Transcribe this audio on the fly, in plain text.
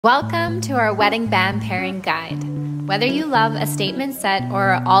Welcome to our wedding band pairing guide. Whether you love a statement set or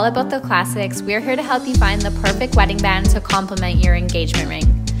are all about the classics, we're here to help you find the perfect wedding band to complement your engagement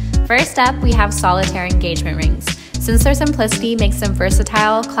ring. First up, we have Solitaire Engagement Rings. Since their simplicity makes them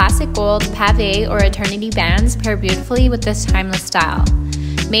versatile, classic gold, Pavé, or eternity bands pair beautifully with this timeless style.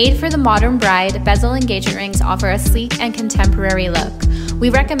 Made for the modern bride, Bezel Engagement Rings offer a sleek and contemporary look.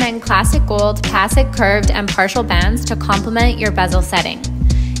 We recommend classic gold, passed, curved, and partial bands to complement your bezel setting.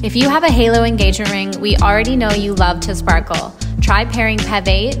 If you have a halo engagement ring, we already know you love to sparkle. Try pairing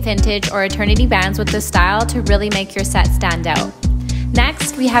Pavé, vintage, or eternity bands with this style to really make your set stand out.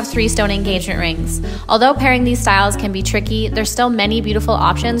 Next, we have 3-stone engagement rings. Although pairing these styles can be tricky, there's still many beautiful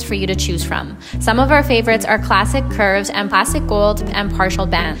options for you to choose from. Some of our favorites are classic curves and classic gold and partial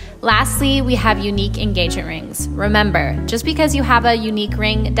band. Lastly, we have unique engagement rings. Remember, just because you have a unique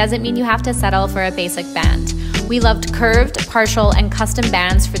ring doesn't mean you have to settle for a basic band. We loved curved, partial, and custom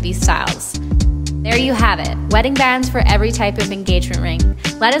bands for these styles. There you have it, wedding bands for every type of engagement ring.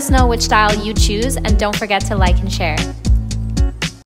 Let us know which style you choose, and don't forget to like and share.